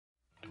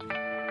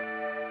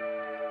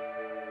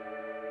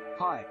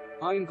Hi,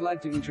 I am glad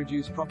to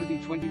introduce property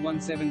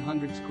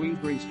 21700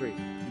 Queensberry Street,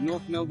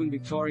 North Melbourne,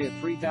 Victoria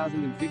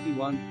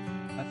 3051,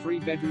 a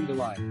 3-bedroom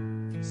delight.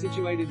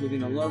 Situated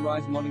within a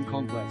low-rise modern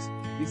complex,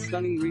 this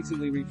stunning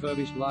recently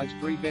refurbished large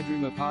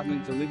 3-bedroom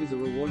apartment delivers a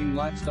rewarding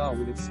lifestyle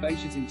with its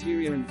spacious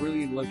interior and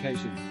brilliant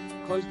location.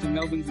 Close to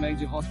Melbourne's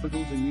major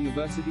hospitals and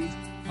universities,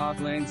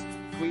 parklands,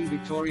 Queen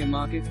Victoria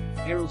Market,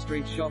 Errol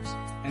Street shops,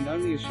 and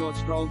only a short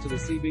stroll to the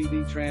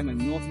CBD tram and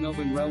North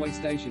Melbourne railway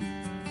station.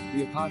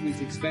 The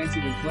apartment's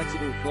expansive and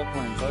flexible floor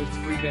plan boasts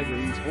 3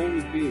 bedrooms, all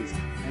with views,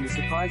 and a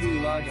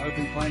surprisingly large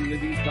open-plan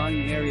living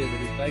dining area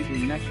that is bathed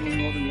in natural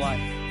northern light,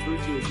 through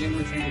to a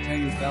generous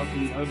entertainer's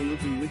balcony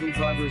overlooking Little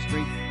Driver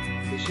Street.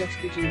 The chef's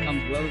kitchen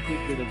comes well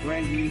equipped with a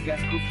brand new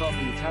gas cooktop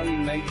and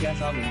Italian-made gas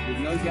oven, with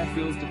no gas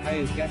bills to pay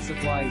as gas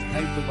supply is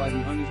paid for by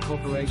the owner's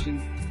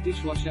corporation,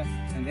 dishwasher,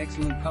 and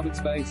excellent cupboard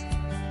space.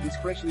 This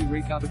freshly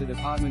recarpeted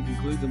apartment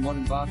includes a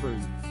modern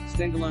bathroom,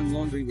 standalone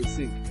laundry with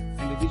sink,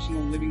 and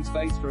additional living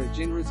space for a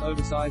generous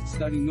oversized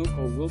study nook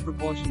or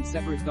well-proportioned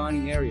separate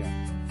dining area.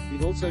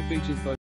 It also features both